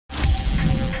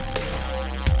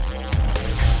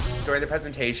during the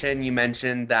presentation, you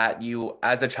mentioned that you,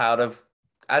 as a child,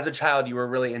 you were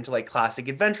really into like classic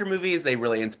adventure movies. They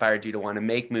really inspired you to want to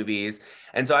make movies.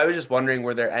 And so I was just wondering,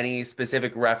 were there any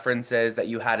specific references that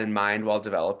you had in mind while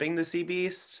developing the Sea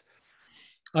Beast?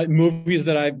 Movies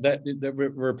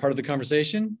that were part of the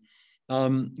conversation.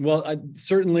 Well,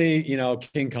 certainly,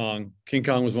 King Kong. King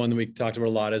Kong was one that we talked about a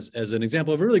lot as an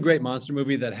example of a really great monster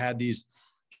movie that had these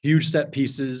huge set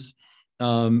pieces,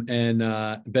 and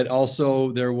but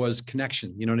also there was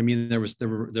connection. You know what I mean? There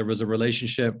was a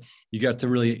relationship. You got to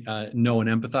really know and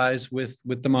empathize with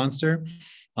the monster.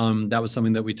 That was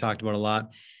something that we talked about a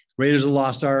lot. Raiders of the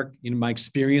Lost Ark. My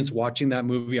experience watching that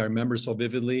movie, I remember so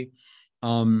vividly.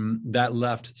 That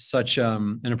left such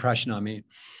an impression on me.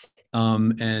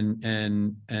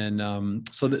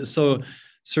 So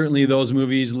certainly those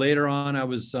movies. Later on, I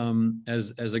was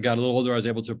as I got a little older, I was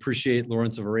able to appreciate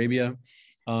Lawrence of Arabia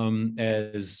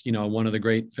as one of the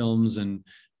great films, and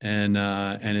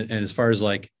as far as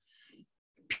like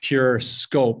pure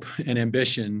scope and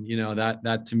ambition,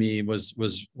 that to me was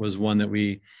one that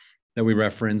we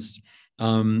referenced.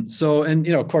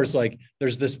 Of course, like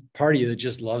there's this party that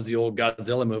just loves the old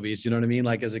Godzilla movies. You know what I mean?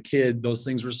 Like as a kid, those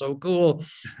things were so cool.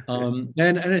 And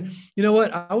you know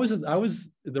what? I was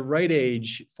the right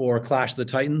age for Clash of the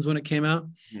Titans when it came out.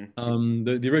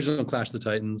 The original Clash of the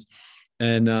Titans,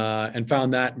 and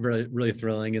found that really, really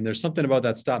thrilling. And there's something about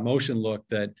that stop motion look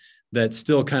that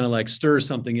still kind of like stirs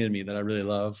something in me that I really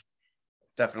love.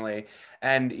 Definitely.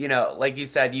 And, like you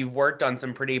said, you've worked on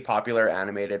some pretty popular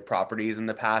animated properties in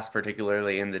the past,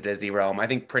 particularly in the Disney realm. I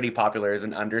think pretty popular is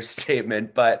an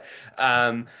understatement, but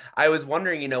I was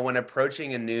wondering, when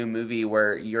approaching a new movie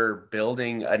where you're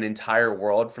building an entire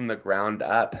world from the ground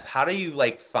up, how do you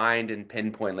like find and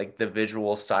pinpoint like the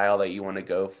visual style that you want to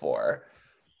go for?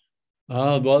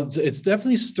 Well, it's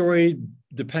definitely story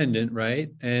dependent, right?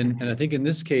 And I think in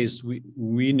this case,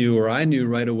 we knew, or I knew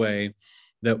right away,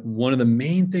 that one of the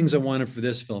main things I wanted for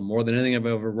this film, more than anything I've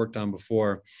ever worked on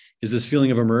before, is this feeling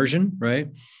of immersion, right?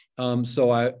 So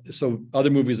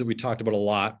other movies that we talked about a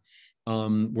lot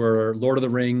were Lord of the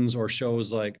Rings, or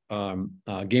shows like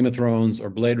Game of Thrones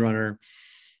or Blade Runner,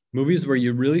 movies where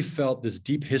you really felt this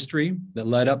deep history that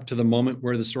led up to the moment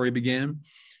where the story began,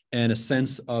 and a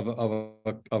sense of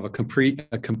a complete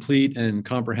and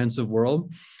comprehensive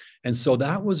world. And so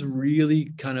that was really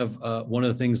kind of one of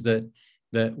the things that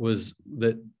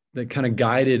kind of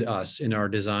guided us in our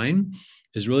design,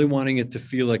 is really wanting it to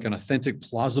feel like an authentic,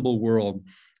 plausible world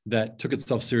that took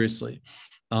itself seriously.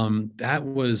 That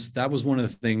was one of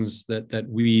the things that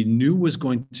we knew was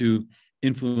going to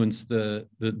influence the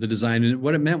design. And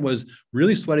what it meant was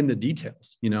really sweating the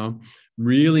details,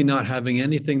 really not having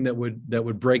anything that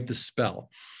would break the spell.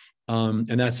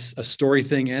 And that's a story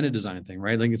thing and a design thing,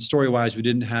 right? Like story wise, we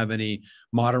didn't have any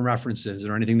modern references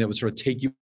or anything that would sort of take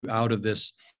you out of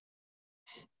this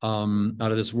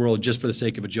world just for the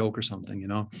sake of a joke or something,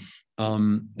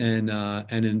 and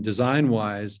in design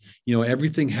wise,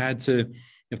 everything had to,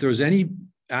 if there was any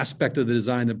aspect of the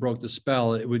design that broke the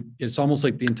spell, it's almost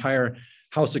like the entire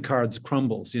house of cards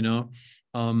crumbles,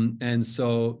 and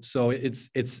so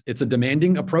it's a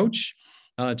demanding approach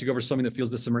to go for something that feels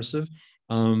this immersive.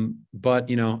 But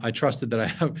I trusted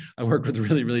that I worked with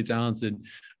really, really talented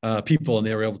people, and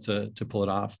they were able to pull it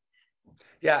off.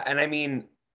 Yeah, and I mean,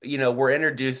 we're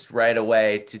introduced right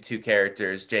away to two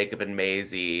characters, Jacob and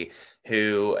Maisie,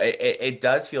 who it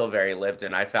does feel very lived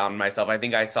in. I found myself, I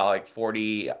think I saw like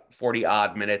 40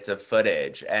 odd minutes of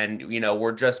footage, and,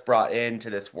 we're just brought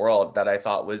into this world that I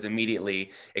thought was it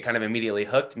kind of immediately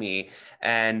hooked me.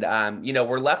 And,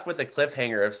 we're left with a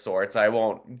cliffhanger of sorts. I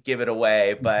won't give it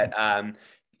away, but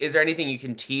is there anything you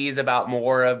can tease about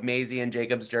more of Maisie and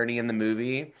Jacob's journey in the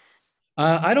movie?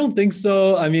 I don't think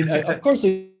so. I mean, of course,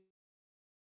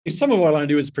 some of what I want to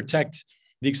do is protect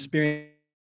the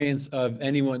experience of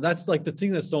anyone. That's like the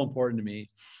thing that's so important to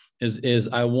me is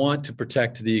I want to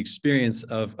protect the experience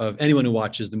of anyone who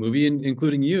watches the movie,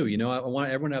 including you. I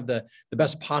want everyone to have the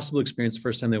best possible experience the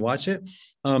first time they watch it.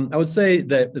 I would say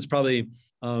that it's probably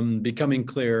becoming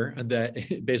clear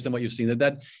that based on what you've seen,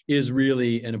 that is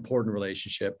really an important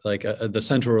relationship, like the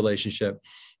central relationship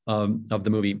of the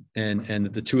movie,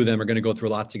 and the two of them are going to go through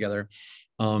a lot together.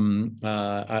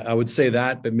 I would say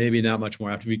that, but maybe not much more.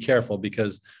 I have to be careful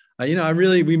because,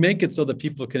 we make it so that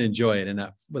people can enjoy it. And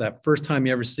that first time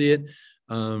you ever see it,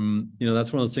 that's one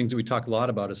of those things that we talk a lot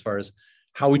about as far as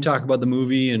how we talk about the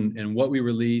movie and what we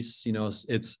release.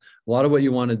 It's a lot of what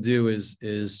you want to do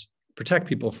is protect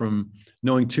people from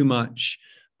knowing too much.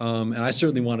 And I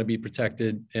certainly want to be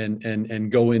protected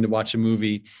and go in to watch a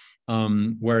movie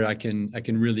where I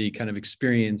can really kind of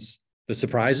experience the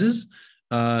surprises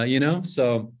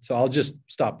So I'll just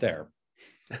stop there.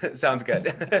 Sounds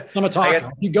good. I'm a I talker. guess.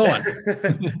 I'll keep going.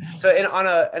 So,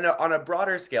 on a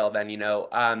broader scale, then,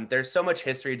 there's so much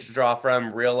history to draw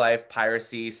from: real life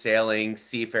piracy, sailing,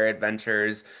 seafarer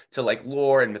adventures, to like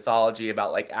lore and mythology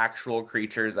about like actual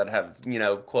creatures that have,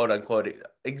 quote unquote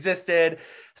existed.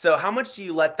 So, how much do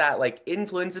you let that like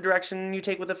influence the direction you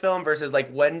take with the film versus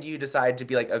like when do you decide to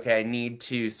be like, okay, I need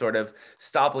to sort of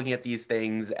stop looking at these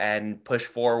things and push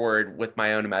forward with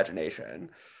my own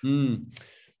imagination? Mm.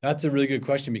 That's a really good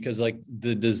question because like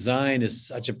the design is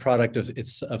such a product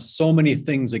of so many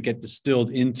things that get distilled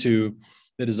into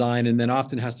the design and then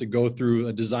often has to go through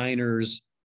a designer's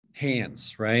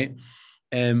hands, right?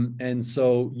 And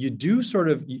so you do sort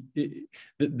of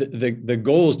the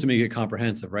goal is to make it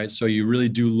comprehensive, right? So you really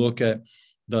do look at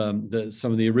the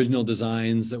some of the original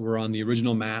designs that were on the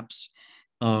original maps,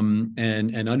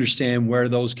 and understand where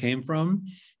those came from,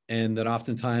 and that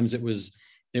oftentimes it was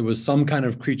some kind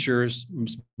of creature,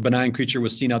 benign creature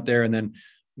was seen out there, and then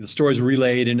the stories were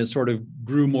relayed, and it sort of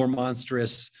grew more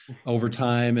monstrous over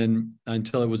time, and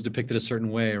until it was depicted a certain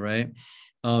way, right?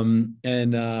 And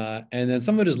then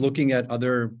some of it is looking at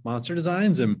other monster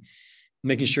designs and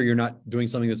making sure you're not doing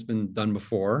something that's been done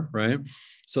before, right?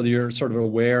 So that you're sort of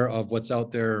aware of what's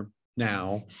out there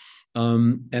now.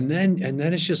 And then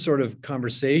it's just sort of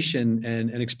conversation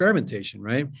and experimentation,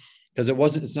 right?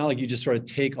 Because it's not like you just sort of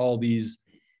take all these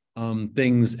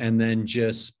things and then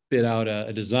just spit out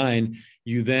a design.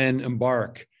 You then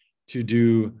embark to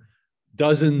do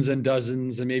dozens and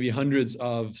dozens and maybe hundreds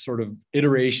of sort of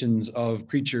iterations of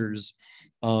creatures,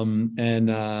 and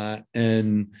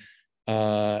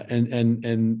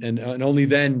only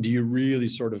then do you really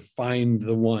sort of find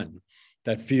the one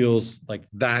that feels like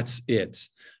that's it.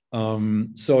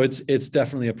 So it's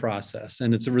definitely a process,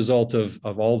 and it's a result of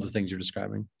all the things you're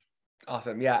describing.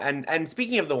 Awesome. Yeah. And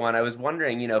speaking of the one, I was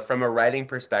wondering, from a writing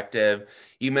perspective,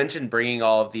 you mentioned bringing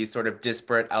all of these sort of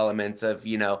disparate elements of,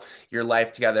 your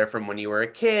life together from when you were a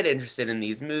kid, interested in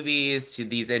these movies, to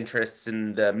these interests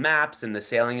in the maps and the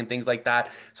sailing and things like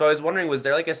that. So I was wondering, was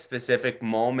there like a specific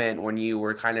moment when you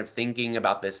were kind of thinking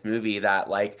about this movie that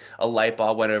like a light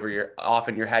bulb went off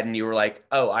in your head and you were like,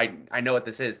 oh, I know what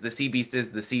this is. The sea beast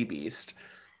is the sea beast.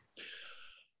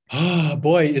 Oh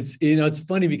boy, it's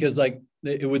funny because like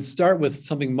it would start with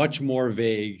something much more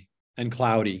vague and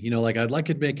cloudy. Like I'd like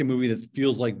to make a movie that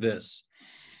feels like this,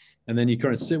 and then you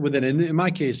kind of sit with it. And in my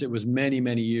case, it was many,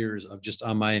 many years of just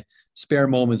on my spare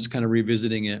moments, kind of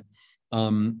revisiting it,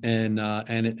 and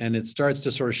it starts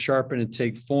to sort of sharpen and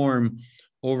take form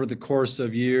over the course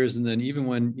of years. And then even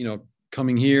when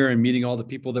coming here and meeting all the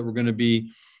people that were going to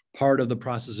be part of the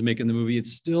process of making the movie,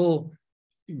 it's still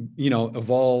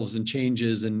evolves and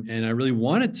changes, and I really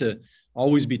wanted to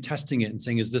always be testing it and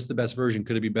saying, is this the best version?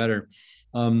 Could it be better?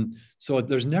 So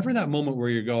there's never that moment where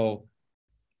you go,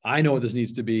 I know what this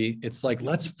needs to be. It's like,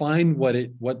 let's find what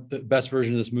the best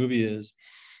version of this movie is.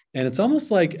 And it's almost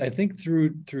like, I think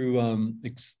through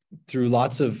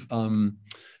lots of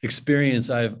experience,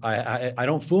 I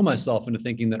don't fool myself into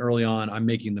thinking that early on I'm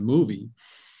making the movie.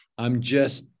 I'm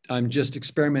just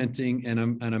experimenting, and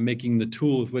I'm making the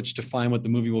tool with which to find what the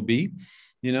movie will be,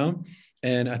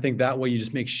 and I think that way you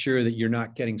just make sure that you're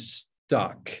not getting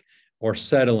stuck or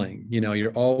settling.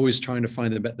 You're always trying to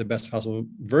find the best possible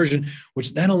version,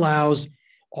 which then allows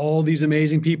all these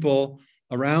amazing people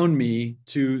around me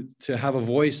to have a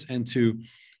voice and to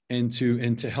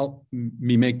help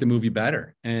me make the movie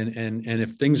better. And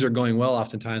if things are going well,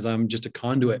 oftentimes I'm just a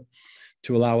conduit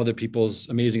to allow other people's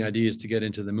amazing ideas to get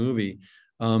into the movie.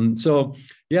 So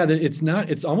yeah,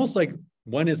 it's almost like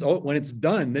when it's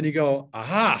done, then you go,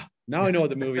 aha, now I know what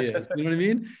the movie is. You know what I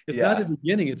mean? It's not Yeah. at the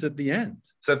beginning, it's at the end.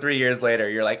 So 3 years later,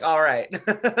 you're like, all right.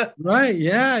 Right.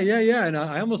 Yeah. And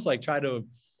I almost like try to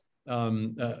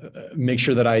make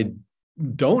sure that I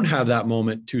don't have that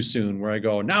moment too soon where I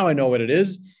go, now I know what it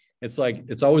is. It's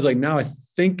always like, now I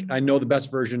think I know the best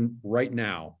version right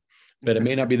now, but it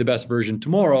may not be the best version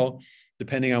tomorrow,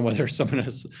 depending on whether someone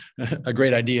has a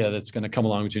great idea that's going to come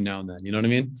along between now and then. You know what I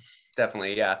mean?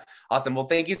 Definitely. Yeah. Awesome. Well,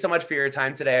 thank you so much for your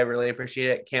time today. I really appreciate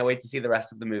it. Can't wait to see the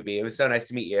rest of the movie. It was so nice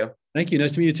to meet you. Thank you.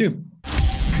 Nice to meet you too.